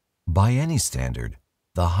By any standard,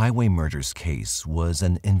 the highway murders case was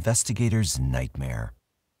an investigator's nightmare.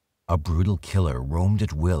 A brutal killer roamed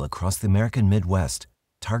at will across the American Midwest,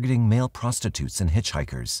 targeting male prostitutes and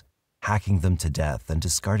hitchhikers, hacking them to death and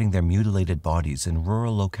discarding their mutilated bodies in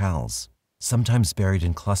rural locales, sometimes buried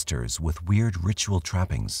in clusters with weird ritual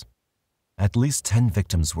trappings. At least 10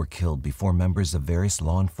 victims were killed before members of various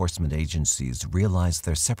law enforcement agencies realized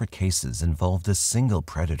their separate cases involved a single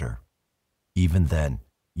predator. Even then,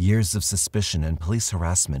 years of suspicion and police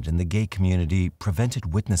harassment in the gay community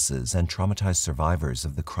prevented witnesses and traumatized survivors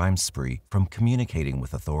of the crime spree from communicating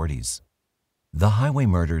with authorities. The highway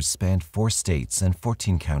murders spanned 4 states and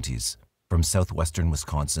 14 counties, from southwestern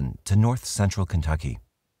Wisconsin to north-central Kentucky.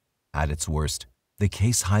 At its worst, the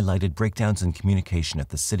case highlighted breakdowns in communication at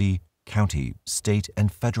the city, county, state, and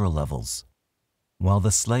federal levels. While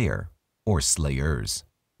the slayer, or slayers,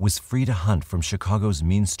 was free to hunt from Chicago's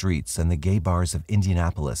mean streets and the gay bars of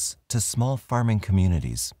Indianapolis to small farming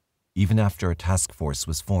communities. Even after a task force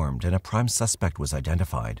was formed and a prime suspect was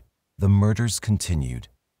identified, the murders continued,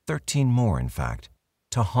 13 more in fact,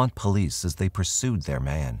 to haunt police as they pursued their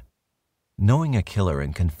man. Knowing a killer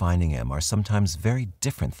and confining him are sometimes very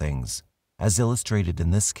different things, as illustrated in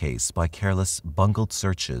this case by careless, bungled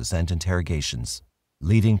searches and interrogations,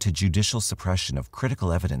 leading to judicial suppression of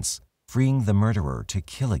critical evidence, freeing the murderer to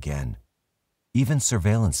kill again. Even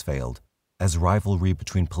surveillance failed, as rivalry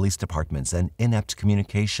between police departments and inept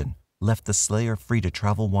communication left the slayer free to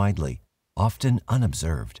travel widely, often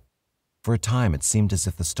unobserved. For a time it seemed as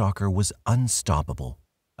if the stalker was unstoppable,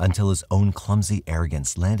 until his own clumsy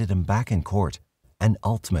arrogance landed him back in court and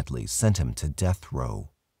ultimately sent him to death row.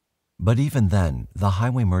 But even then, the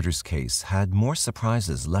highway murders case had more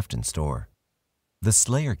surprises left in store. The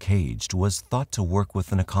slayer caged was thought to work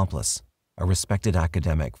with an accomplice, a respected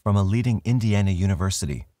academic from a leading Indiana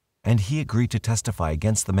university, and he agreed to testify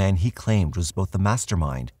against the man he claimed was both the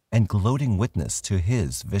mastermind and gloating witness to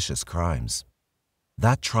his vicious crimes.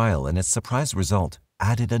 That trial and its surprise result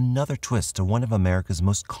added another twist to one of America's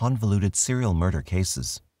most convoluted serial murder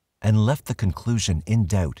cases, and left the conclusion in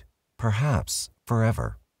doubt, perhaps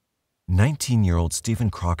forever. 19-year-old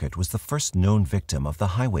Stephen Crockett was the first known victim of the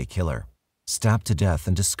highway killer, stabbed to death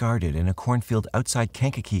and discarded in a cornfield outside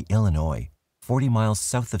Kankakee, Illinois, 40 miles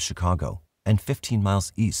south of Chicago and 15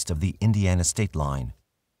 miles east of the Indiana state line.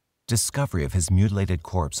 Discovery of his mutilated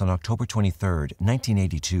corpse on October 23,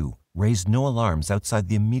 1982, raised no alarms outside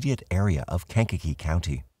the immediate area of Kankakee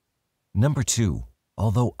County. Number 2,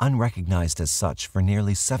 although unrecognized as such for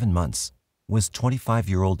nearly 7 months, was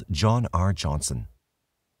 25-year-old John R. Johnson.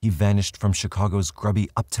 He vanished from Chicago's grubby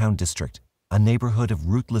Uptown District, a neighborhood of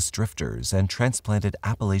rootless drifters and transplanted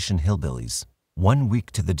Appalachian hillbillies, 1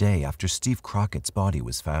 week to the day after Steve Crockett's body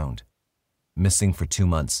was found. Missing for 2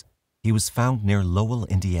 months, he was found near Lowell,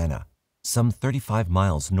 Indiana, some 35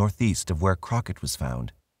 miles northeast of where Crockett was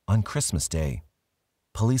found, on Christmas Day.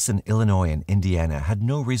 Police in Illinois and Indiana had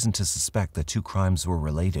no reason to suspect the 2 crimes were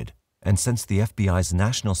related, and since the FBI's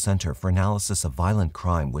National Center for Analysis of Violent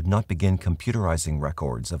Crime would not begin computerizing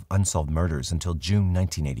records of unsolved murders until June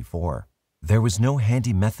 1984, there was no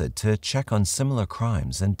handy method to check on similar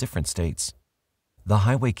crimes in different states. The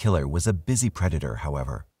highway killer was a busy predator,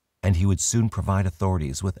 however, and he would soon provide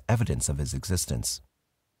authorities with evidence of his existence.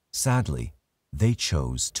 Sadly, they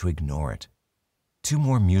chose to ignore it. 2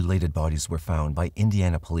 more mutilated bodies were found by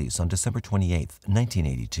Indiana police on December 28,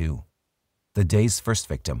 1982. The day's first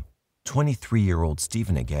victim, 23-year-old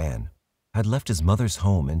Steven Agan, had left his mother's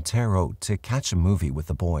home in Terre Haute to catch a movie with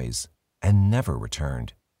the boys and never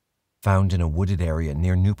returned. Found in a wooded area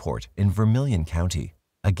near Newport in Vermilion County,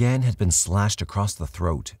 Agan had been slashed across the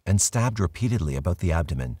throat and stabbed repeatedly about the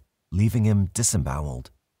abdomen, leaving him disemboweled.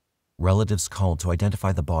 Relatives called to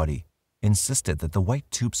identify the body insisted that the white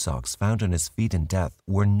tube socks found on his feet in death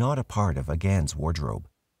were not a part of Agan's wardrobe.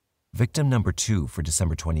 Victim number 2 for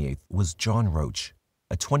December 28th was John Roach,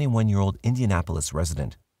 a 21-year-old Indianapolis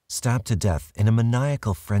resident, stabbed to death in a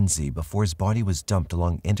maniacal frenzy before his body was dumped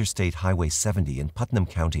along Interstate Highway 70 in Putnam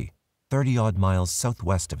County, 30-odd miles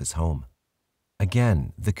southwest of his home.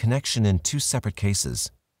 Again, the connection in 2 separate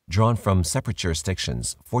cases, drawn from separate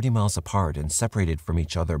jurisdictions 40 miles apart and separated from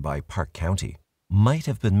each other by Park County, might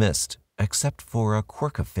have been missed except for a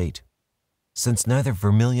quirk of fate. Since neither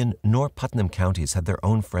Vermilion nor Putnam counties had their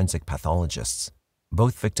own forensic pathologists,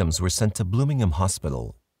 both victims were sent to Bloomington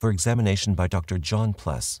Hospital for examination by Dr. John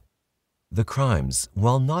Pless. The crimes,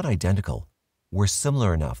 while not identical, were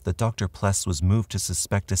similar enough that Dr. Pless was moved to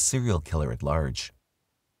suspect a serial killer at large.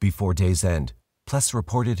 Before day's end, Pless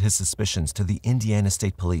reported his suspicions to the Indiana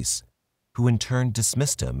State Police, who in turn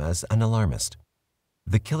dismissed him as an alarmist.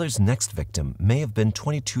 The killer's next victim may have been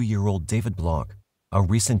 22-year-old David Block, a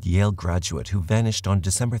recent Yale graduate who vanished on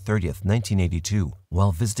December 30, 1982,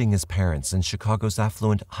 while visiting his parents in Chicago's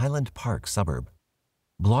affluent Highland Park suburb.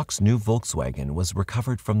 Block's new Volkswagen was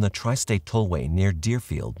recovered from the Tri-State Tollway near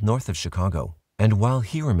Deerfield, north of Chicago, and while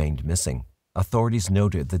he remained missing, authorities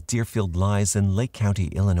noted that Deerfield lies in Lake County,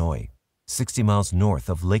 Illinois, 60 miles north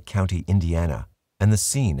of Lake County, Indiana, and the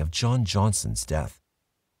scene of John Johnson's death.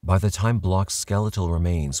 By the time Block's skeletal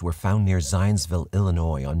remains were found near Zionsville,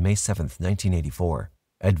 Illinois on May 7, 1984,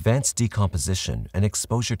 advanced decomposition and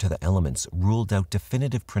exposure to the elements ruled out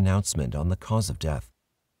definitive pronouncement on the cause of death.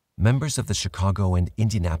 Members of the Chicago and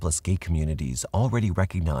Indianapolis gay communities already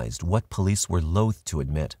recognized what police were loath to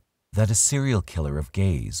admit, that a serial killer of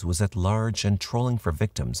gays was at large and trolling for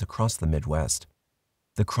victims across the Midwest.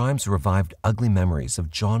 The crimes revived ugly memories of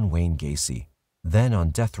John Wayne Gacy, then on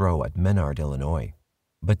death row at Menard, Illinois.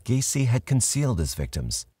 But Gacy had concealed his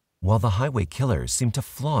victims, while the highway killer seemed to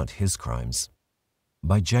flaunt his crimes.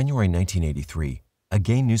 By January 1983, a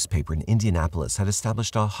gay newspaper in Indianapolis had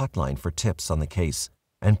established a hotline for tips on the case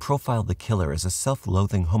and profiled the killer as a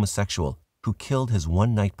self-loathing homosexual who killed his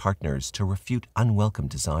one-night partners to refute unwelcome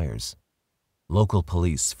desires. Local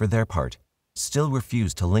police, for their part, still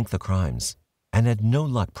refused to link the crimes and had no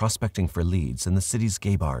luck prospecting for leads in the city's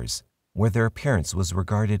gay bars, where their appearance was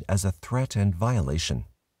regarded as a threat and violation.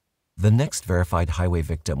 The next verified highway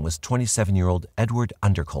victim was 27-year-old Edward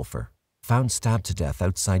Undercolfer, found stabbed to death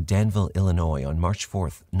outside Danville, Illinois on March 4,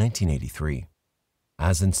 1983.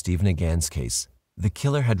 As in Steven Agan's case, the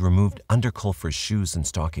killer had removed Undercolfer's shoes and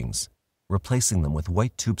stockings, replacing them with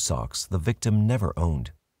white tube socks the victim never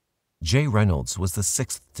owned. Jay Reynolds was the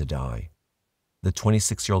sixth to die. The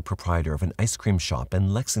 26-year-old proprietor of an ice cream shop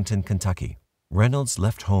in Lexington, Kentucky, Reynolds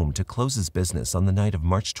left home to close his business on the night of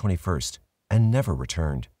March 21st and never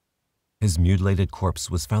returned. His mutilated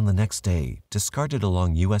corpse was found the next day, discarded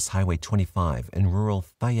along U.S. Highway 25 in rural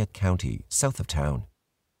Fayette County, south of town.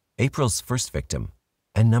 April's first victim,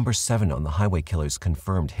 and number 7 on the highway killer's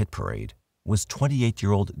confirmed hit parade, was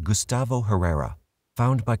 28-year-old Gustavo Herrera,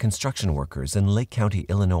 found by construction workers in Lake County,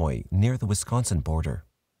 Illinois, near the Wisconsin border.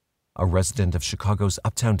 A resident of Chicago's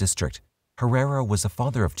Uptown District, Herrera was a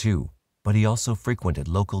father of 2, but he also frequented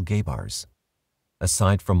local gay bars.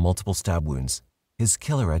 Aside from multiple stab wounds, his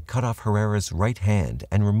killer had cut off Herrera's right hand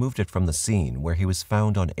and removed it from the scene where he was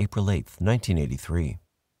found on April 8, 1983.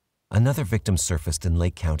 Another victim surfaced in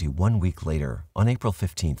Lake County 1 week later, on April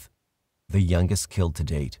 15th. The youngest killed to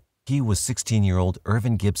date. He was 16-year-old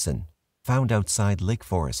Irvin Gibson, found outside Lake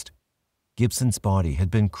Forest. Gibson's body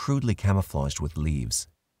had been crudely camouflaged with leaves,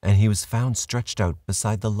 and he was found stretched out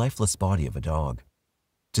beside the lifeless body of a dog.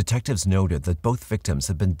 Detectives noted that both victims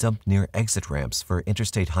had been dumped near exit ramps for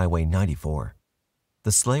Interstate Highway 94.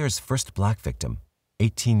 The slayer's first black victim,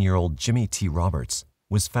 18-year-old Jimmy T. Roberts,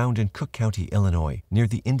 was found in Cook County, Illinois, near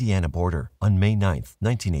the Indiana border on May 9,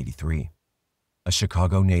 1983. A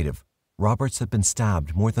Chicago native, Roberts had been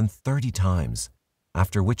stabbed more than 30 times,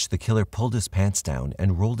 after which the killer pulled his pants down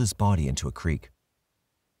and rolled his body into a creek.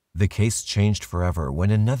 The case changed forever when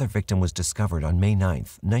another victim was discovered on May 9,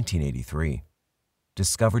 1983.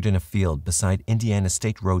 Discovered in a field beside Indiana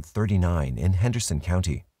State Road 39 in Henderson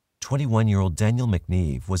County, 21-year-old Daniel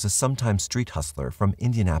McNeve was a sometime street hustler from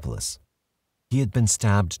Indianapolis. He had been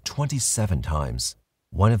stabbed 27 times,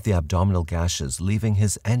 one of the abdominal gashes leaving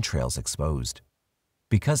his entrails exposed.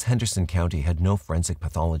 Because Henderson County had no forensic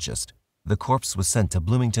pathologist, the corpse was sent to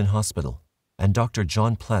Bloomington Hospital, and Dr.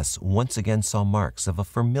 John Pless once again saw marks of a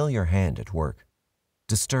familiar hand at work.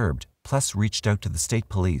 Disturbed, Pless reached out to the state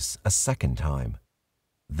police a second time.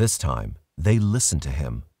 This time, they listened to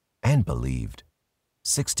him and believed.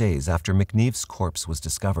 6 days after McNeve's corpse was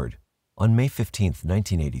discovered, on May 15,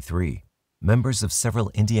 1983, members of several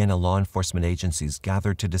Indiana law enforcement agencies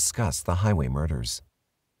gathered to discuss the highway murders.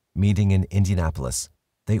 Meeting in Indianapolis,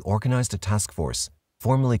 they organized a task force,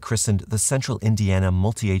 formally christened the Central Indiana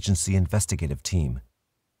Multi-Agency Investigative Team.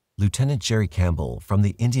 Lieutenant Jerry Campbell from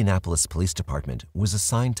the Indianapolis Police Department was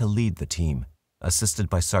assigned to lead the team, assisted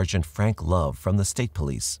by Sergeant Frank Love from the State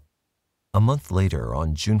Police. A month later,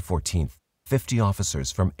 on June 14th, 50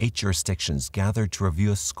 officers from 8 jurisdictions gathered to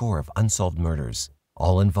review a score of unsolved murders,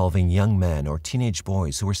 all involving young men or teenage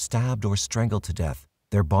boys who were stabbed or strangled to death,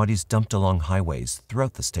 their bodies dumped along highways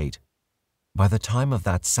throughout the state. By the time of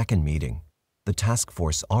that second meeting, the task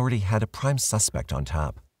force already had a prime suspect on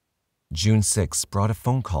tap. June 6 brought a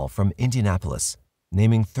phone call from Indianapolis,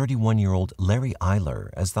 naming 31-year-old Larry Eyler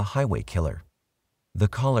as the highway killer. The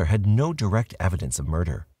caller had no direct evidence of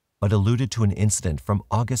murder, but alluded to an incident from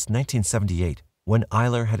August 1978 when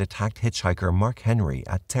Eyler had attacked hitchhiker Mark Henry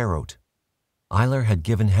at Terre Haute. Eyler had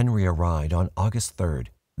given Henry a ride on August 3rd,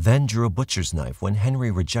 then drew a butcher's knife when Henry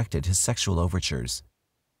rejected his sexual overtures.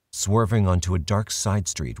 Swerving onto a dark side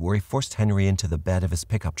street where he forced Henry into the bed of his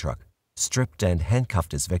pickup truck, stripped and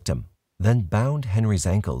handcuffed his victim, then bound Henry's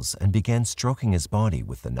ankles and began stroking his body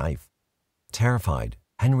with the knife. Terrified,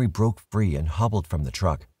 Henry broke free and hobbled from the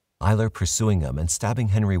truck, Eyler pursuing him and stabbing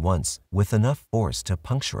Henry once with enough force to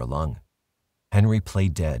puncture a lung. Henry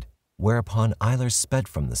played dead, whereupon Eyler sped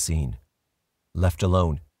from the scene. Left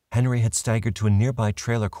alone, Henry had staggered to a nearby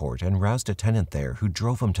trailer court and roused a tenant there who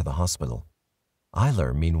drove him to the hospital.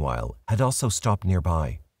 Eyler, meanwhile, had also stopped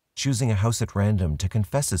nearby, choosing a house at random to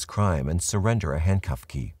confess his crime and surrender a handcuff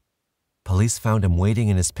key. Police found him waiting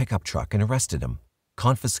in his pickup truck and arrested him,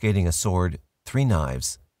 confiscating a sword, 3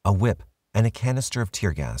 knives, a whip, and a canister of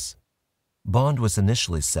tear gas. Bond was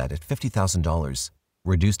initially set at $50,000,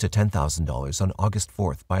 reduced to $10,000 on August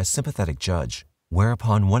 4th by a sympathetic judge,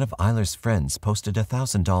 whereupon one of Eyler's friends posted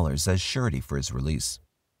 $1,000 as surety for his release.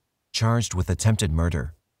 Charged with attempted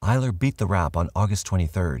murder, Eyler beat the rap on August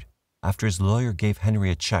 23rd, after his lawyer gave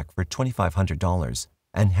Henry a check for $2,500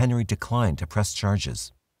 and Henry declined to press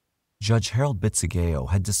charges. Judge Harold Bitzigeo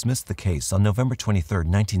had dismissed the case on November 23,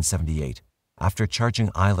 1978, after charging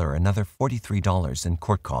Eyler another $43 in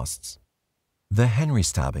court costs. The Henry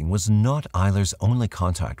stabbing was not Eyler's only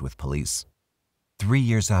contact with police. 3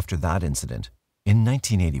 years after that incident, in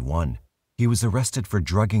 1981, he was arrested for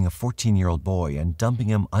drugging a 14-year-old boy and dumping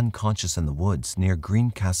him unconscious in the woods near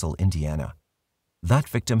Greencastle, Indiana. That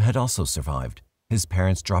victim had also survived, his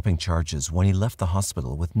parents dropping charges when he left the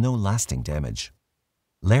hospital with no lasting damage.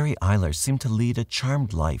 Larry Eyler seemed to lead a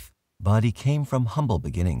charmed life, but he came from humble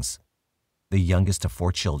beginnings. The youngest of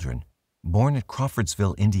 4 children, born at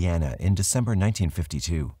Crawfordsville, Indiana in December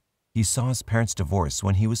 1952, he saw his parents divorce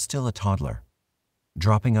when he was still a toddler.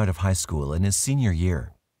 Dropping out of high school in his senior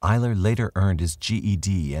year, Eyler later earned his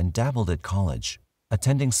GED and dabbled at college,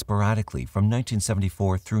 attending sporadically from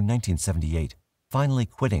 1974 through 1978, finally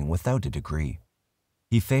quitting without a degree.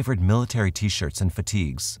 He favored military t-shirts and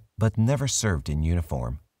fatigues, but never served in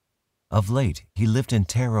uniform. Of late, he lived in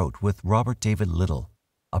Terre Haute with Robert David Little,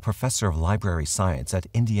 a professor of library science at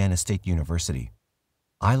Indiana State University.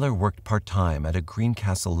 Eyler worked part-time at a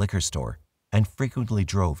Greencastle liquor store and frequently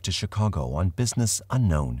drove to Chicago on business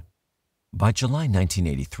unknown. By July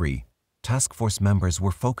 1983, task force members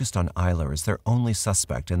were focused on Eyler as their only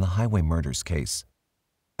suspect in the highway murders case.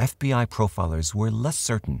 FBI profilers were less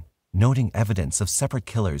certain, noting evidence of separate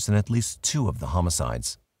killers in at least 2 of the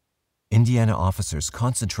homicides. Indiana officers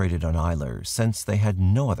concentrated on Eyler since they had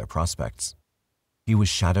no other prospects. He was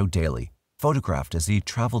shadowed daily, photographed as he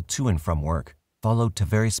traveled to and from work, followed to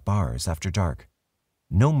various bars after dark.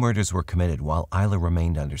 No murders were committed while Eyler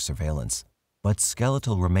remained under surveillance, but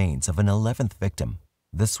skeletal remains of an 11th victim,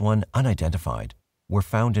 this one unidentified, were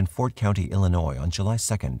found in Ford County, Illinois on July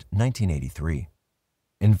 2, 1983.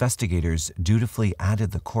 Investigators dutifully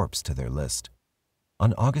added the corpse to their list.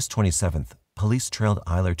 On August 27th, police trailed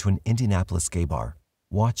Eyler to an Indianapolis gay bar,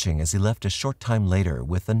 watching as he left a short time later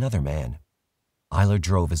with another man. Eyler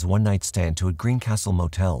drove his one-night stand to a Greencastle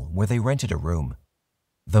motel where they rented a room.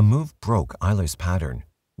 The move broke Eyler's pattern,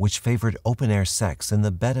 which favored open-air sex in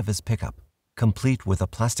the bed of his pickup, complete with a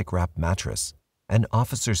plastic-wrapped mattress, and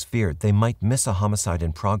officers feared they might miss a homicide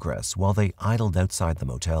in progress while they idled outside the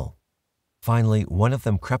motel. Finally, one of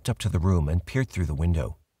them crept up to the room and peered through the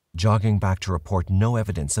window, jogging back to report no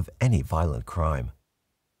evidence of any violent crime.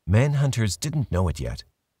 Manhunters didn't know it yet,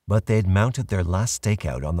 but they had mounted their last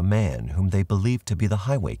stakeout on the man whom they believed to be the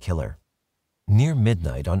highway killer. Near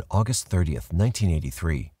midnight on August 30th,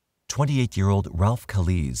 1983, 28-year-old Ralph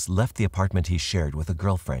Kalisz left the apartment he shared with a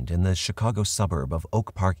girlfriend in the Chicago suburb of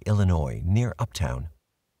Oak Park, Illinois, near Uptown.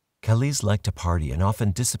 Kalisz liked to party and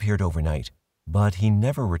often disappeared overnight, but he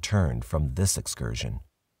never returned from this excursion.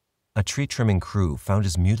 A tree-trimming crew found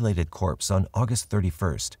his mutilated corpse on August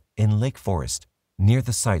 31st in Lake Forest, near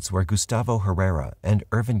the sites where Gustavo Herrera and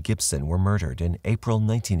Irvin Gibson were murdered in April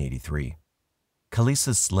 1983.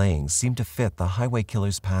 Kalisz's slaying seemed to fit the highway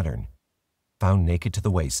killer's pattern. Found naked to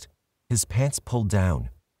the waist, his pants pulled down,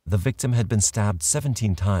 the victim had been stabbed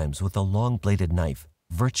 17 times with a long-bladed knife,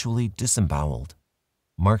 virtually disemboweled.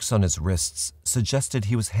 Marks on his wrists suggested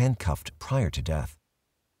he was handcuffed prior to death.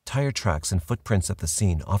 Tire tracks and footprints at the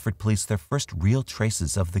scene offered police their first real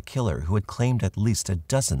traces of the killer who had claimed at least a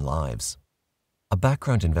dozen lives. A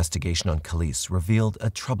background investigation on Kalisz revealed a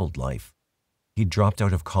troubled life. He dropped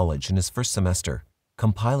out of college in his first semester,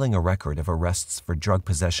 compiling a record of arrests for drug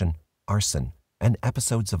possession, arson, and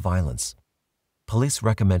episodes of violence. Police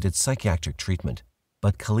recommended psychiatric treatment,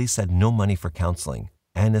 but Kalisz had no money for counseling,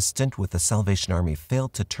 and a stint with the Salvation Army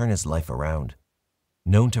failed to turn his life around.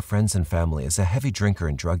 Known to friends and family as a heavy drinker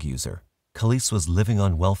and drug user, Calise was living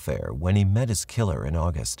on welfare when he met his killer in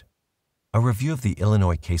August. A review of the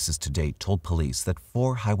Illinois cases to date told police that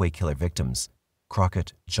 4 highway killer victims,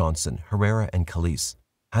 Crockett, Johnson, Herrera, and Calise,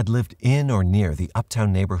 had lived in or near the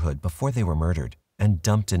uptown neighborhood before they were murdered and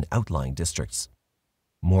dumped in outlying districts.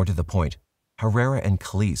 More to the point, Herrera and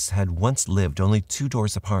Calise had once lived only 2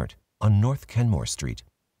 doors apart on North Kenmore Street.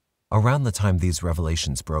 Around the time these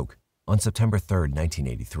revelations broke, on September 3,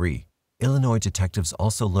 1983, Illinois detectives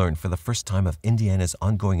also learned for the first time of Indiana's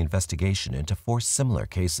ongoing investigation into 4 similar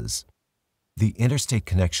cases. The interstate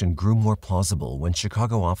connection grew more plausible when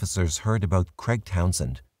Chicago officers heard about Craig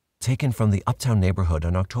Townsend, taken from the uptown neighborhood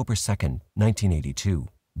on October 2, 1982,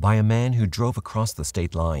 by a man who drove across the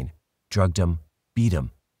state line, drugged him, beat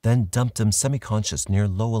him, then dumped him semi-conscious near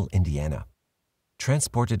Lowell, Indiana.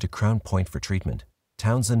 Transported to Crown Point for treatment,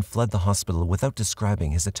 Townsend fled the hospital without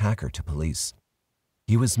describing his attacker to police.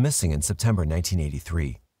 He was missing in September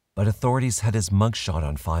 1983, but authorities had his mugshot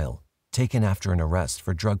on file, taken after an arrest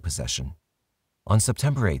for drug possession. On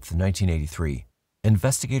September 8, 1983,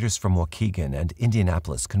 investigators from Waukegan and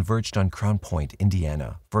Indianapolis converged on Crown Point,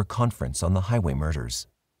 Indiana, for a conference on the highway murders.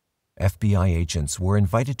 FBI agents were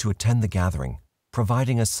invited to attend the gathering,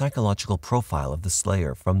 providing a psychological profile of the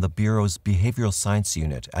slayer from the Bureau's Behavioral Science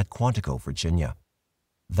Unit at Quantico, Virginia.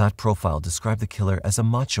 That profile described the killer as a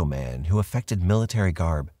macho man who affected military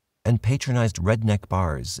garb and patronized redneck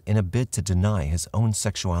bars in a bid to deny his own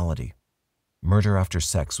sexuality. Murder after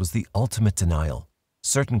sex was the ultimate denial,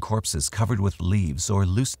 certain corpses covered with leaves or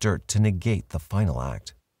loose dirt to negate the final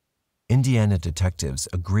act. Indiana detectives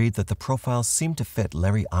agreed that the profile seemed to fit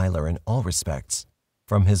Larry Eyler in all respects,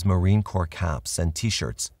 from his Marine Corps caps and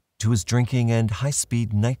T-shirts to his drinking and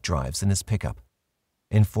high-speed night drives in his pickup.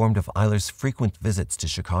 Informed of Eyler's frequent visits to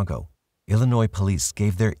Chicago, Illinois police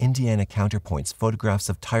gave their Indiana counterpoints photographs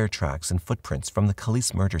of tire tracks and footprints from the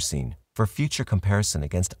Calise murder scene for future comparison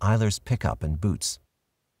against Eyler's pickup and boots.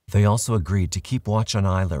 They also agreed to keep watch on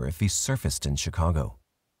Eyler if he surfaced in Chicago.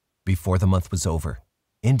 Before the month was over,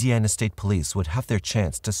 Indiana State Police would have their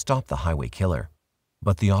chance to stop the highway killer,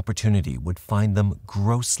 but the opportunity would find them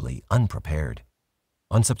grossly unprepared.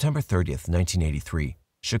 On September 30, 1983,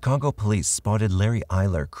 Chicago police spotted Larry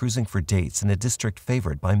Eyler cruising for dates in a district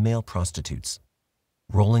favored by male prostitutes.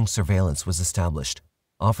 Rolling surveillance was established,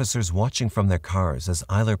 officers watching from their cars as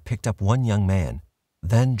Eyler picked up one young man,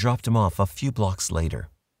 then dropped him off a few blocks later.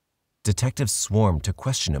 Detectives swarmed to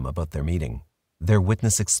question him about their meeting, their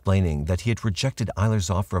witness explaining that he had rejected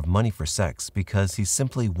Eyler's offer of money for sex because he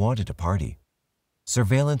simply wanted a party.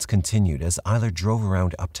 Surveillance continued as Eyler drove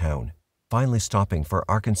around uptown, finally stopping for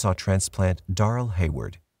Arkansas transplant Darrell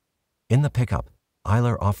Hayward. In the pickup,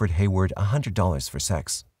 Eyler offered Hayward $100 for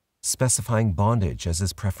sex, specifying bondage as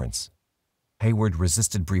his preference. Hayward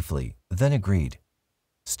resisted briefly, then agreed.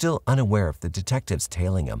 Still unaware of the detectives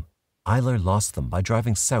tailing him, Eyler lost them by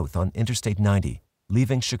driving south on Interstate 90,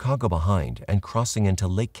 leaving Chicago behind and crossing into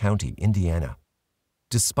Lake County, Indiana.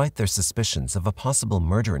 Despite their suspicions of a possible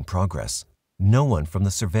murder in progress, no one from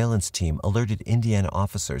the surveillance team alerted Indiana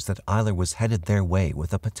officers that Eyler was headed their way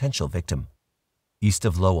with a potential victim. East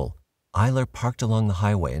of Lowell, Eyler parked along the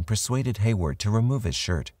highway and persuaded Hayward to remove his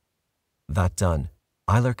shirt. That done,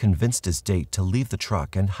 Eyler convinced his date to leave the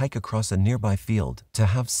truck and hike across a nearby field to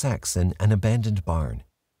have sex in an abandoned barn.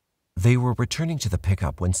 They were returning to the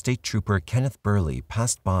pickup when State Trooper Kenneth Burley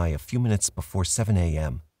passed by a few minutes before 7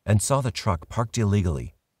 a.m. and saw the truck parked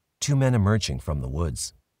illegally, 2 men emerging from the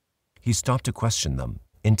woods. He stopped to question them,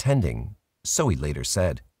 intending, so he later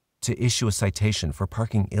said, to issue a citation for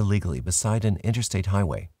parking illegally beside an interstate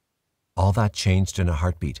highway. All that changed in a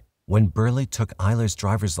heartbeat when Burley took Eyler's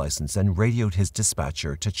driver's license and radioed his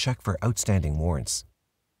dispatcher to check for outstanding warrants.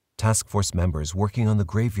 Task force members working on the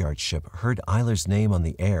graveyard ship heard Eyler's name on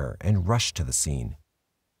the air and rushed to the scene.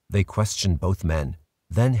 They questioned both men,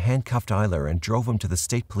 then handcuffed Eyler and drove him to the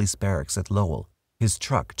state police barracks at Lowell, his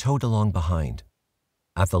truck towed along behind.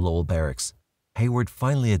 At the Lowell barracks, Hayward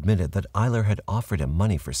finally admitted that Eyler had offered him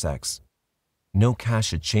money for sex. No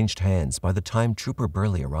cash had changed hands by the time Trooper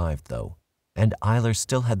Burley arrived, though, and Eyler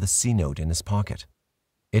still had the C-note in his pocket.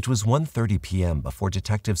 It was 1:30 p.m. before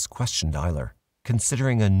detectives questioned Eyler,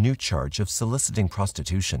 considering a new charge of soliciting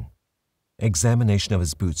prostitution. Examination of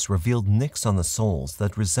his boots revealed nicks on the soles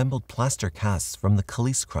that resembled plaster casts from the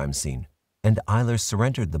Calise crime scene, and Eyler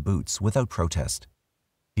surrendered the boots without protest.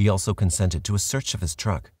 He also consented to a search of his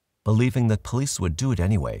truck, believing that police would do it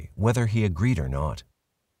anyway, whether he agreed or not.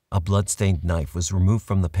 A blood-stained knife was removed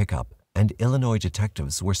from the pickup, and Illinois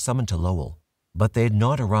detectives were summoned to Lowell, but they had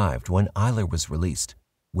not arrived when Eyler was released.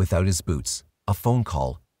 Without his boots, a phone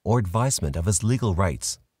call, or advisement of his legal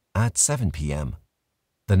rights at 7 p.m.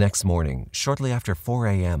 The next morning, shortly after 4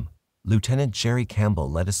 a.m., Lieutenant Jerry Campbell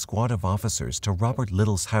led a squad of officers to Robert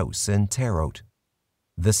Little's house in Terre Haute.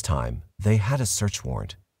 This time, they had a search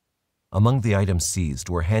warrant. Among the items seized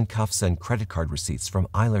were handcuffs and credit card receipts from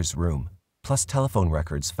Eyler's room, plus telephone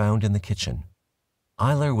records found in the kitchen.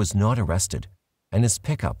 Eyler was not arrested, and his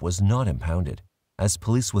pickup was not impounded, as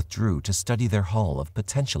police withdrew to study their haul of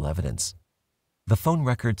potential evidence. The phone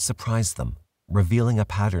records surprised them, revealing a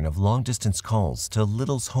pattern of long-distance calls to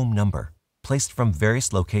Little's home number, placed from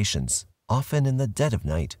various locations, often in the dead of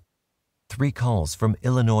night. 3 calls from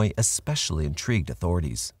Illinois especially intrigued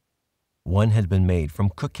authorities. One had been made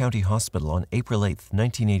from Cook County Hospital on April 8,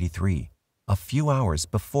 1983, a few hours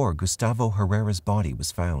before Gustavo Herrera's body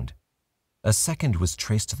was found. A second was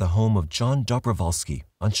traced to the home of John Dobrovolsky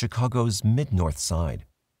on Chicago's mid-north side.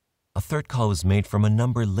 A third call was made from a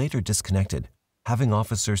number later disconnected, having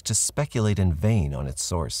officers to speculate in vain on its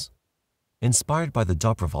source. Inspired by the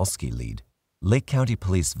Dobrovolsky lead, Lake County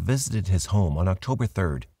Police visited his home on October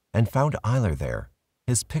 3rd and found Eyler there,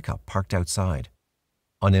 his pickup parked outside.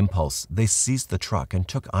 On impulse, they seized the truck and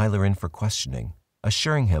took Eyler in for questioning,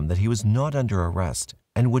 assuring him that he was not under arrest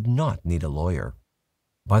and would not need a lawyer.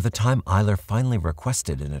 By the time Eyler finally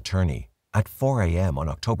requested an attorney, at 4 a.m. on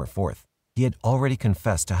October 4th, he had already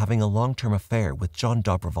confessed to having a long-term affair with John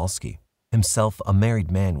Dobrovolsky, himself a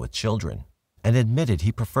married man with children, and admitted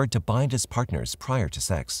he preferred to bind his partners prior to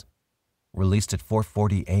sex. Released at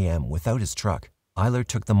 4:40 a.m. without his truck, Eyler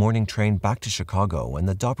took the morning train back to Chicago and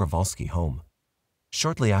the Dobrovolsky home.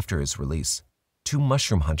 Shortly after his release, 2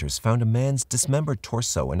 mushroom hunters found a man's dismembered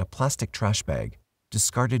torso in a plastic trash bag,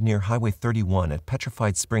 discarded near Highway 31 at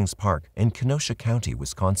Petrified Springs Park in Kenosha County,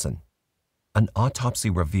 Wisconsin. An autopsy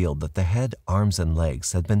revealed that the head, arms, and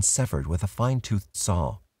legs had been severed with a fine-toothed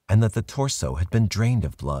saw, and that the torso had been drained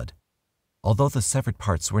of blood. Although the severed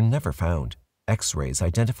parts were never found, X-rays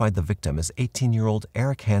identified the victim as 18-year-old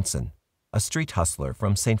Eric Hansen, a street hustler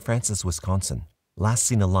from St. Francis, Wisconsin, last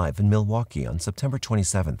seen alive in Milwaukee on September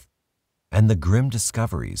 27th. And the grim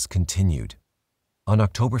discoveries continued. On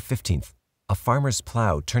October 15th, a farmer's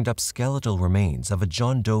plow turned up skeletal remains of a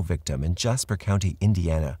John Doe victim in Jasper County,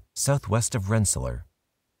 Indiana, southwest of Rensselaer.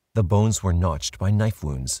 The bones were notched by knife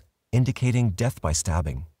wounds, indicating death by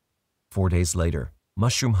stabbing. 4 days later,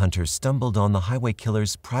 mushroom hunters stumbled on the highway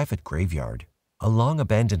killer's private graveyard, a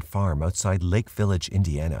long-abandoned farm outside Lake Village,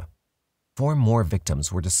 Indiana. 4 more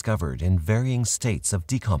victims were discovered in varying states of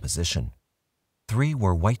decomposition. 3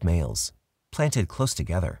 were white males, planted close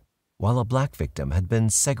together, while a black victim had been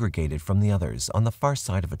segregated from the others on the far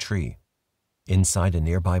side of a tree. Inside a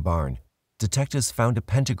nearby barn, detectives found a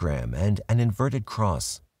pentagram and an inverted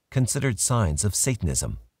cross, considered signs of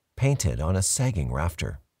Satanism, painted on a sagging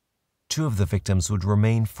rafter. 2 of the victims would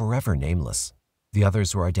remain forever nameless. The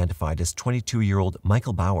others were identified as 22-year-old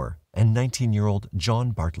Michael Bauer and 19-year-old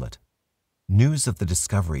John Bartlett. News of the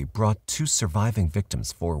discovery brought 2 surviving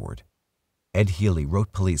victims forward. Ed Healy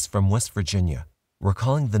wrote police from West Virginia,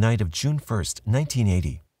 recalling the night of June 1st,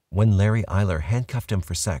 1980, when Larry Eyler handcuffed him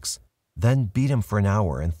for sex, then beat him for an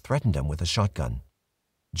hour and threatened him with a shotgun.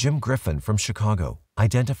 Jim Griffin from Chicago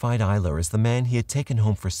identified Eyler as the man he had taken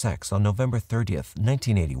home for sex on November 30th,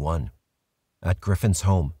 1981. At Griffin's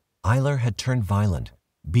home, Eyler had turned violent,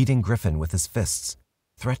 beating Griffin with his fists,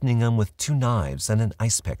 threatening him with 2 knives and an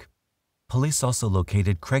ice pick. Police also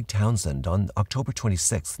located Craig Townsend on October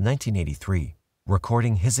 26, 1983,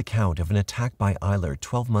 recording his account of an attack by Eyler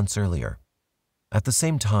 12 months earlier. At the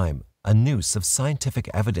same time, a noose of scientific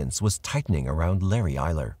evidence was tightening around Larry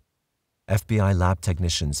Eyler. FBI lab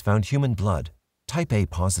technicians found human blood, type A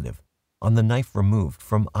positive, on the knife removed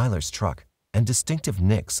from Eyler's truck, and distinctive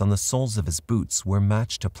nicks on the soles of his boots were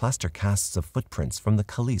matched to plaster casts of footprints from the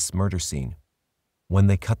Calise murder scene. When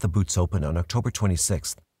they cut the boots open on October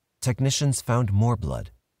 26th, technicians found more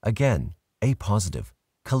blood, again A positive,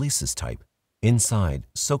 Calise's type, inside,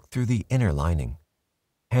 soaked through the inner lining.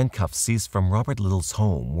 Handcuffs seized from Robert Little's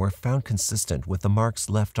home were found consistent with the marks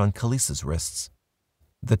left on Calise's wrists.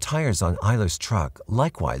 The tires on Eyler's truck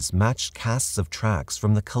likewise matched casts of tracks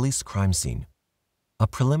from the Calise crime scene. A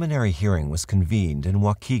preliminary hearing was convened in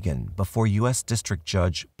Waukegan before U.S. District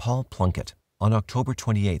Judge Paul Plunkett on October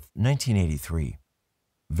 28, 1983.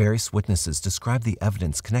 Various witnesses described the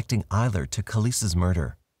evidence connecting Eyler to Calise's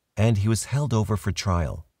murder, and he was held over for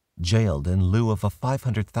trial, jailed in lieu of a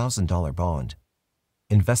 $500,000 bond.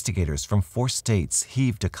 Investigators from 4 states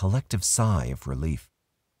heaved a collective sigh of relief.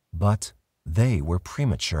 But they were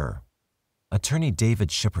premature. Attorney David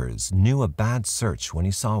Shippers knew a bad search when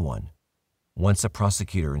he saw one. Once a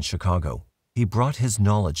prosecutor in Chicago, He brought his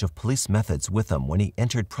knowledge of police methods with him when he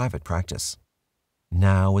entered private practice.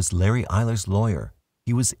 Now, as Larry Eyler's lawyer,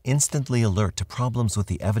 he was instantly alert to problems with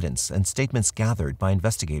the evidence and statements gathered by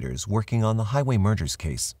investigators working on the highway murders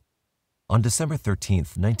case. On December 13,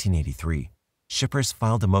 1983, shippers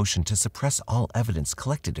filed a motion to suppress all evidence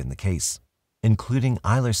collected in the case, including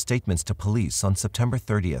Eyler's statements to police on September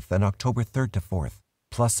 30th and October 3rd to 4th,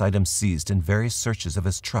 plus items seized in various searches of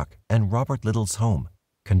his truck and Robert Little's home,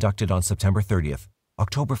 conducted on September 30th,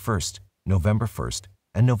 October 1st, November 1st,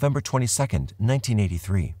 and November 22nd,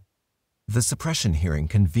 1983. The suppression hearing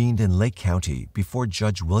convened in Lake County before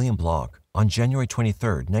Judge William Block on January 23,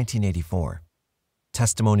 1984.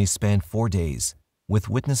 Testimony spanned 4 days, with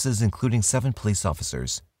witnesses including 7 police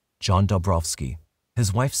officers, John Dobrowski,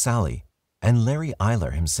 his wife Sally, and Larry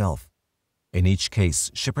Eyler himself. In each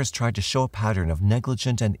case, shippers tried to show a pattern of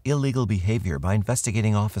negligent and illegal behavior by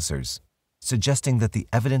investigating officers, suggesting that the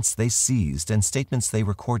evidence they seized and statements they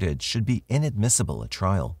recorded should be inadmissible at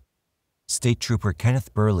trial. State Trooper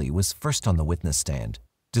Kenneth Burley was first on the witness stand,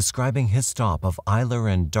 describing his stop of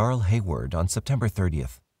Eyler and Darrell Hayward on September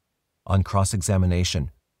 30th. On cross-examination,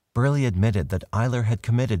 Burley admitted that Eyler had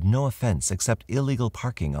committed no offense except illegal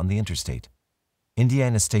parking on the interstate.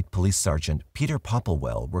 Indiana State Police Sergeant Peter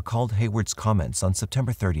Popplewell recalled Hayward's comments on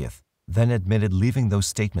September 30th, then admitted leaving those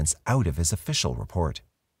statements out of his official report.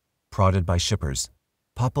 Prodded by shippers,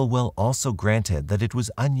 Popplewell also granted that it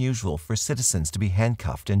was unusual for citizens to be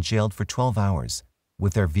handcuffed and jailed for 12 hours,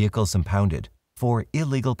 with their vehicles impounded, for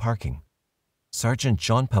illegal parking. Sergeant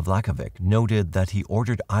John Pavlakovic noted that he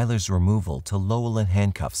ordered Eyler's removal to Lowell in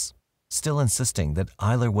handcuffs, still insisting that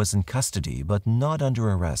Eyler was in custody but not under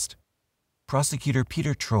arrest. Prosecutor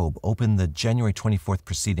Peter Trobe opened the January 24th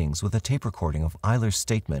proceedings with a tape recording of Eyler's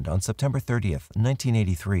statement on September 30th,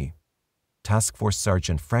 1983. Task Force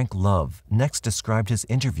Sergeant Frank Love next described his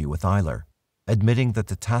interview with Eyler, admitting that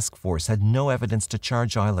the task force had no evidence to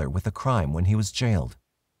charge Eyler with a crime when he was jailed.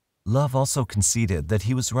 Love also conceded that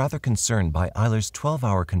he was rather concerned by Eyler's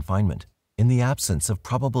 12-hour confinement in the absence of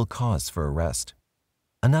probable cause for arrest.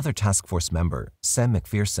 Another task force member, Sam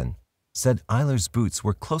McPherson, said Eyler's boots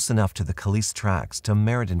were close enough to the Calise tracks to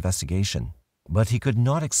merit investigation, but he could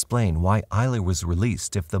not explain why Eyler was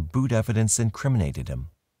released if the boot evidence incriminated him.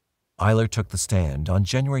 Eyler took the stand on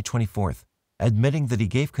January 24th, admitting that he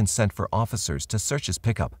gave consent for officers to search his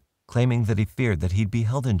pickup, claiming that he feared that he'd be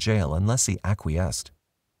held in jail unless he acquiesced.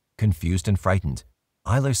 Confused and frightened,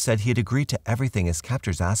 Eyler said he had agreed to everything his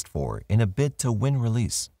captors asked for in a bid to win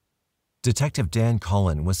release. Detective Dan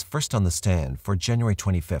Collin was first on the stand for January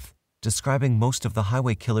 25th, describing most of the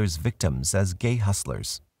highway killer's victims as gay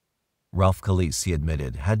hustlers. Ralph Calise, he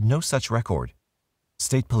admitted, had no such record.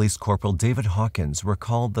 State Police Corporal David Hawkins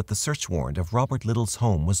recalled that the search warrant of Robert Little's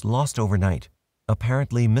home was lost overnight,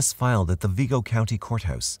 apparently misfiled at the Vigo County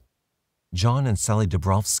Courthouse. John and Sally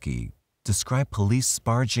Dobrowski described police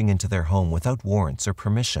barging into their home without warrants or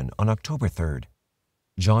permission on October 3rd.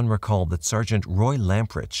 John recalled that Sergeant Roy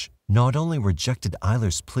Lamprich not only rejected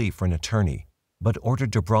Eyler's plea for an attorney, but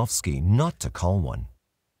ordered Dobrowski not to call one.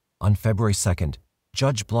 On February 2nd,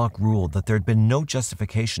 Judge Block ruled that there had been no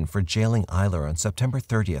justification for jailing Eyler on September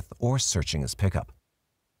 30th or searching his pickup.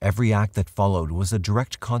 Every act that followed was a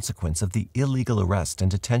direct consequence of the illegal arrest and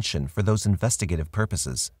detention for those investigative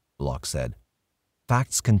purposes, Block said.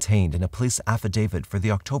 Facts contained in a police affidavit for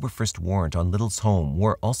the October 1st warrant on Little's home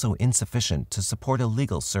were also insufficient to support a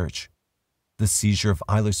legal search. The seizure of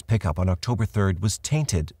Eyler's pickup on October 3rd was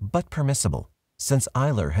tainted but permissible, since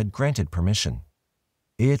Eyler had granted permission.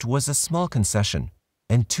 It was a small concession,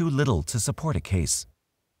 and too little to support a case.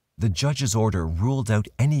 The judge's order ruled out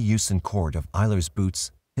any use in court of Eyler's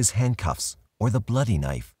boots, his handcuffs, or the bloody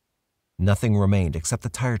knife. Nothing remained except the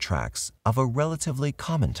tire tracks of a relatively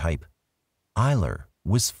common type. Eyler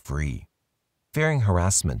was free. Fearing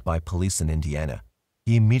harassment by police in Indiana,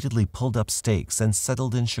 he immediately pulled up stakes and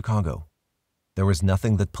settled in Chicago. There was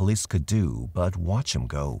nothing that police could do but watch him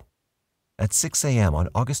go. At 6 a.m. on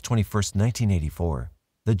August 21, 1984,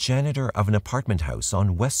 the janitor of an apartment house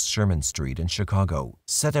on West Sherman Street in Chicago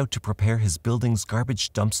set out to prepare his building's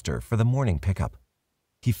garbage dumpster for the morning pickup.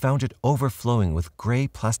 He found it overflowing with gray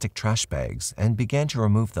plastic trash bags and began to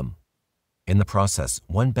remove them. In the process,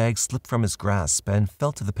 one bag slipped from his grasp and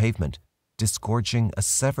fell to the pavement, disgorging a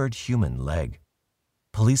severed human leg.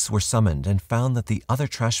 Police were summoned and found that the other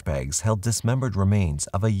trash bags held dismembered remains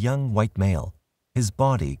of a young white male, his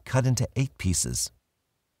body cut into 8 pieces.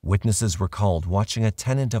 Witnesses recalled watching a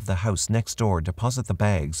tenant of the house next door deposit the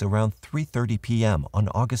bags around 3:30 p.m. on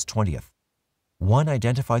August 20th. One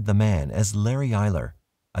identified the man as Larry Eyler,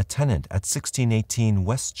 a tenant at 1618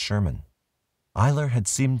 West Sherman. Eyler had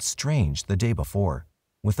seemed strange the day before,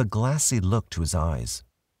 with a glassy look to his eyes.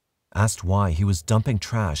 Asked why he was dumping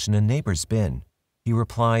trash in a neighbor's bin, he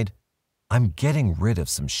replied, "I'm getting rid of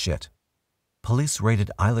some shit." Police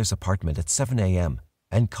raided Eyler's apartment at 7 a.m.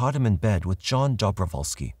 and caught him in bed with John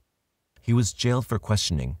Dobrovolsky. He was jailed for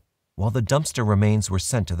questioning, while the dumpster remains were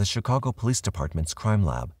sent to the Chicago Police Department's crime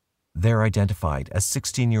lab. They're identified as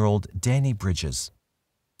 16-year-old Danny Bridges.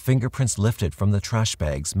 Fingerprints lifted from the trash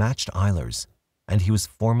bags matched Eyler's, and he was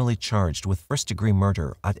formally charged with first-degree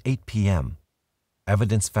murder at 8 p.m.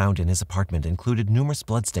 Evidence found in his apartment included numerous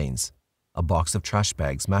bloodstains, a box of trash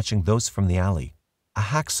bags matching those from the alley, a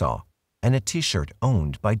hacksaw, and a T-shirt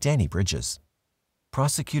owned by Danny Bridges.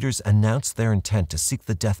 Prosecutors announced their intent to seek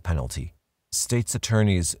the death penalty. State's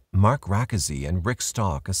attorneys Mark Rackazy and Rick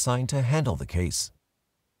Stock assigned to handle the case.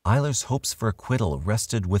 Eyler's hopes for acquittal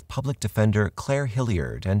rested with public defender Claire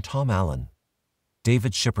Hilliard and Tom Allen.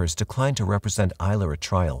 David Shippers declined to represent Eyler at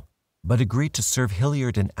trial, but agreed to serve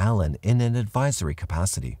Hilliard and Allen in an advisory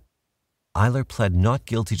capacity. Eyler pled not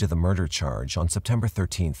guilty to the murder charge on September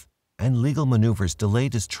 13th, and legal maneuvers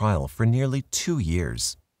delayed his trial for nearly 2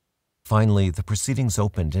 years. Finally, the proceedings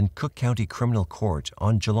opened in Cook County Criminal Court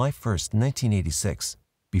on July 1, 1986,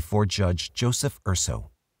 before Judge Joseph Urso.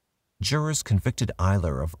 Jurors convicted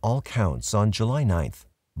Eyler of all counts on July 9th,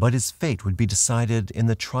 but his fate would be decided in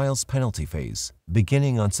the trial's penalty phase,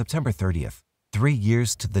 beginning on September 30th, 3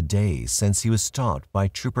 years to the day since he was stopped by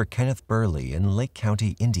Trooper Kenneth Burley in Lake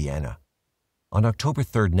County, Indiana. On October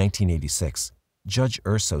 3, 1986, Judge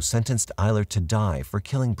Urso sentenced Eyler to die for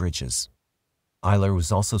killing Bridges. Eyler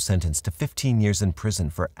was also sentenced to 15 years in prison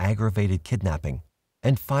for aggravated kidnapping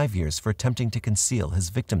and 5 years for attempting to conceal his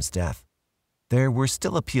victim's death. There were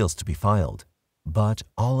still appeals to be filed, but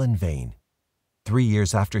all in vain. 3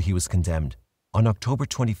 years after he was condemned, on October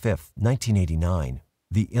 25, 1989,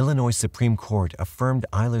 the Illinois Supreme Court affirmed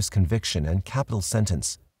Eyler's conviction and capital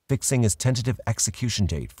sentence, fixing his tentative execution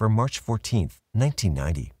date for March 14,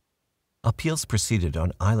 1990. Appeals proceeded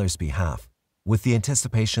on Eyler's behalf, with the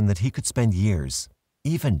anticipation that he could spend years,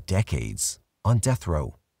 even decades, on death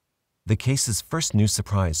row. The case's first news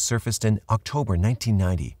surprise surfaced in October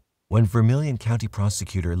 1990, when Vermilion County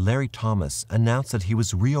prosecutor Larry Thomas announced that he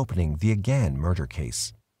was reopening the Agan murder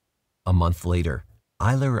case. A month later,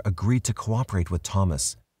 Eyler agreed to cooperate with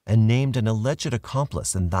Thomas and named an alleged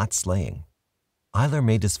accomplice in that slaying. Eyler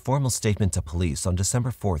made his formal statement to police on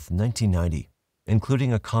December 4, 1990,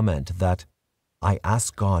 including a comment that, "I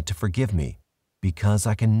ask God to forgive me because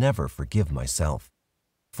I can never forgive myself."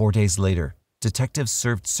 4 days later, detectives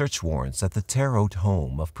served search warrants at the Terre Haute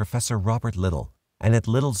home of Professor Robert Little and at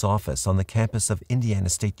Little's office on the campus of Indiana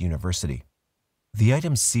State University. The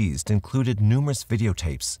items seized included numerous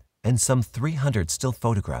videotapes and some 300 still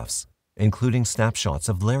photographs, including snapshots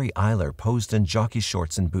of Larry Eyler posed in jockey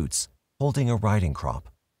shorts and boots, holding a riding crop.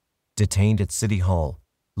 Detained at City Hall,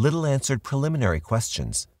 Little answered preliminary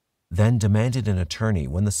questions, then demanded an attorney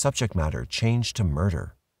when the subject matter changed to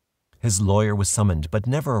murder. His lawyer was summoned but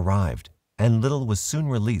never arrived, and Little was soon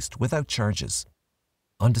released without charges.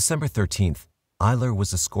 On December 13th, Eyler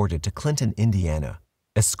was escorted to Clinton, Indiana,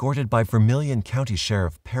 escorted by Vermilion County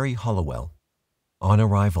Sheriff Perry Hollowell. On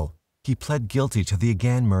arrival, he pled guilty to the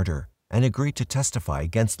Agan murder and agreed to testify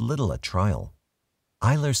against Little at trial.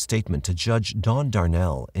 Eyler's statement to Judge Don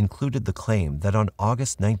Darnell included the claim that on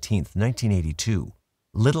August 19, 1982,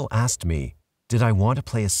 Little asked me, "Did I want to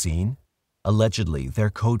play a scene?" Allegedly, their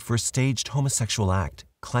code for a staged homosexual act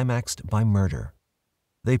climaxed by murder.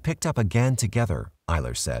 They picked up Agan together,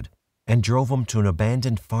 Eyler said, and drove him to an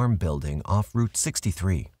abandoned farm building off Route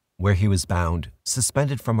 63, where he was bound,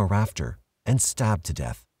 suspended from a rafter, and stabbed to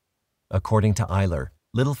death. According to Eyler,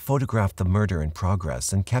 Little photographed the murder in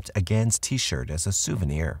progress and kept Agan's T-shirt as a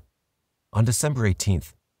souvenir. On December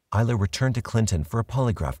 18th, Eyler returned to Clinton for a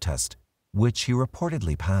polygraph test, which he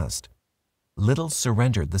reportedly passed. Little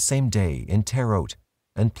surrendered the same day in Terre Haute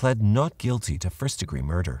and pled not guilty to first-degree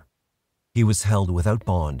murder. He was held without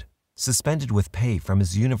bond, suspended with pay from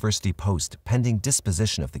his university post pending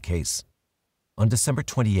disposition of the case. On December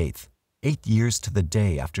 28th, 8 years to the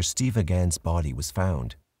day after Steve Agan's body was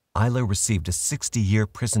found, Eyler received a 60-year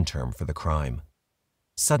prison term for the crime.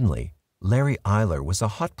 Suddenly, Larry Eyler was a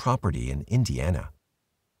hot property in Indiana.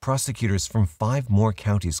 Prosecutors from 5 more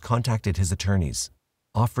counties contacted his attorneys,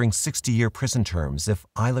 offering 60-year prison terms if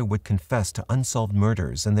Eyler would confess to unsolved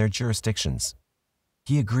murders in their jurisdictions.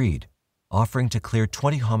 He agreed, offering to clear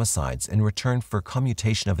 20 homicides in return for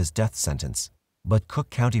commutation of his death sentence, but Cook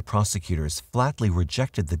County prosecutors flatly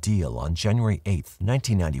rejected the deal on January 8,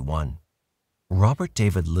 1991. Robert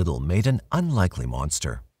David Little made an unlikely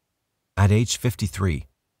monster. At age 53,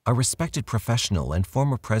 a respected professional and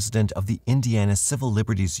former president of the Indiana Civil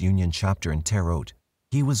Liberties Union chapter in Terre Haute,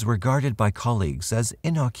 he was regarded by colleagues as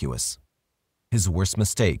innocuous. His worst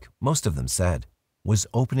mistake, most of them said, was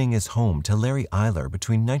opening his home to Larry Eyler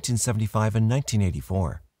between 1975 and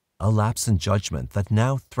 1984, a lapse in judgment that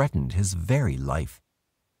now threatened his very life.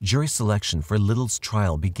 Jury selection for Little's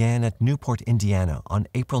trial began at Newport, Indiana on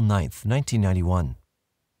April 9, 1991.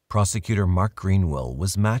 Prosecutor Mark Greenwell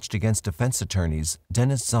was matched against defense attorneys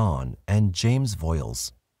Dennis Zahn and James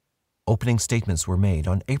Voiles. Opening statements were made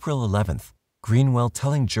on April 11th, Greenwell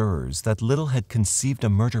telling jurors that Little had conceived a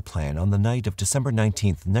murder plan on the night of December 19,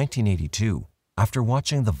 1982, after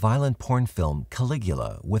watching the violent porn film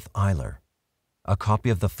Caligula with Eyler. A copy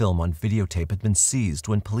of the film on videotape had been seized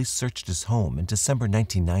when police searched his home in December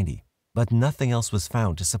 1990, but nothing else was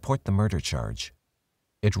found to support the murder charge.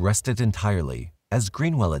 It rested entirely, as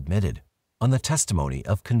Greenwell admitted, on the testimony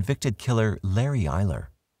of convicted killer Larry Eyler.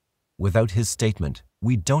 "Without his statement,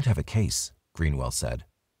 we don't have a case," Greenwell said.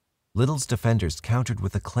 Little's defenders countered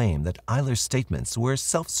with the claim that Eyler's statements were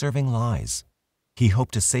self-serving lies. He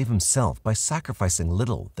hoped to save himself by sacrificing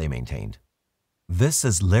Little, they maintained. "This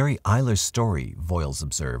is Larry Eyler's story," Voiles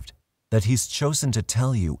observed, "that he's chosen to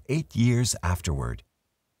tell you 8 years afterward."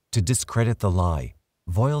 To discredit the lie,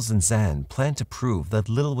 Voiles and Zahn planned to prove that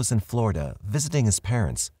Little was in Florida visiting his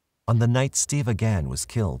parents on the night Steve Agan was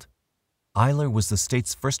killed. Eyler was the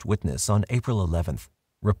state's first witness on April 11th,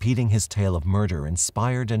 repeating his tale of murder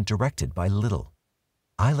inspired and directed by Little.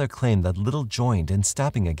 Eyler claimed that Little joined in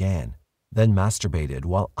stabbing Agan, then masturbated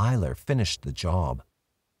while Eyler finished the job.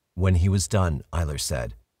 When he was done, Eyler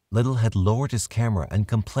said, Little had lowered his camera and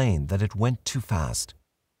complained that it went too fast.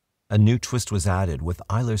 A new twist was added with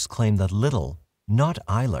Eyler's claim that Little, not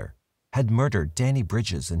Eyler, had murdered Danny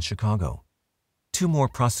Bridges in Chicago. 2 more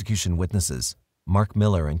prosecution witnesses, Mark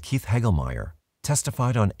Miller and Keith Hegelmeyer,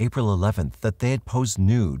 testified on April 11th that they had posed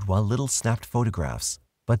nude while Little snapped photographs,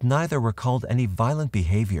 but neither recalled any violent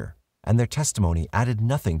behavior, and their testimony added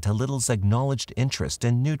nothing to Little's acknowledged interest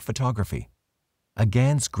in nude photography.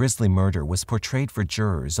 Agan's grisly murder was portrayed for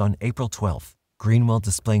jurors on April 12th, Greenwell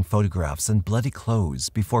displaying photographs in bloody clothes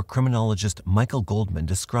before criminologist Michael Goldman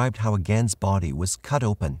described how Agan's body was cut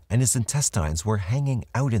open and his intestines were hanging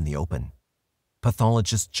out in the open.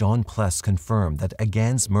 Pathologist John Pless confirmed that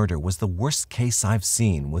Agan's murder was the worst case I've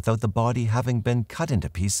seen without the body having been cut into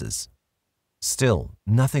pieces. Still,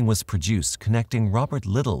 nothing was produced connecting Robert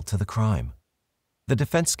Little to the crime. The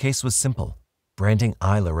defense case was simple, branding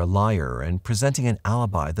Eyler a liar and presenting an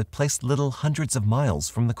alibi that placed Little hundreds of miles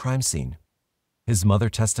from the crime scene. His mother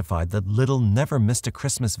testified that Little never missed a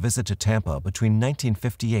Christmas visit to Tampa between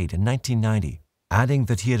 1958 and 1990, adding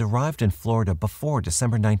that he had arrived in Florida before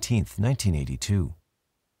December 19, 1982.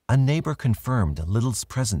 A neighbor confirmed Little's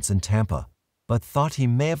presence in Tampa, but thought he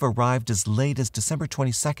may have arrived as late as December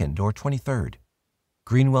 22nd or 23rd.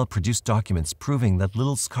 Greenwell produced documents proving that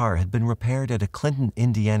Little's car had been repaired at a Clinton,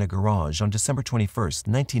 Indiana garage on December 21,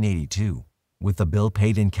 1982, with the bill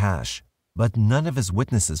paid in cash, but none of his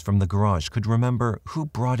witnesses from the garage could remember who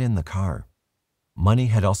brought in the car. Money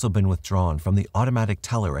had also been withdrawn from the automatic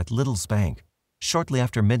teller at Little's bank shortly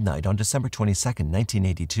after midnight on December 22,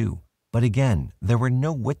 1982, but again, there were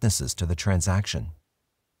no witnesses to the transaction.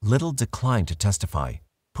 Little declined to testify,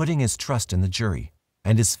 putting his trust in the jury,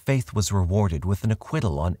 and his faith was rewarded with an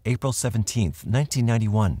acquittal on April 17,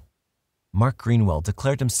 1991. Mark Greenwell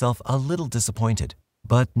declared himself a little disappointed,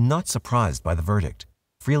 but not surprised by the verdict,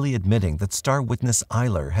 freely admitting that star witness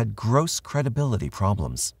Eyler had gross credibility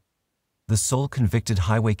problems. The sole convicted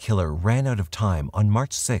highway killer ran out of time on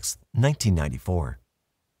March 6, 1994.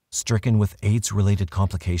 Stricken with AIDS-related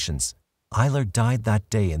complications, Eyler died that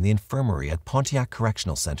day in the infirmary at Pontiac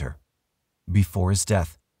Correctional Center. Before his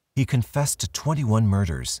death, he confessed to 21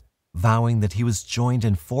 murders, vowing that he was joined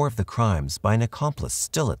in 4 of the crimes by an accomplice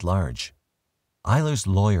still at large. Eyler's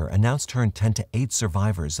lawyer announced her intent to aid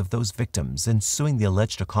survivors of those victims in suing the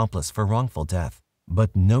alleged accomplice for wrongful death,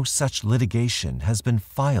 but no such litigation has been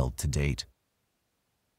filed to date.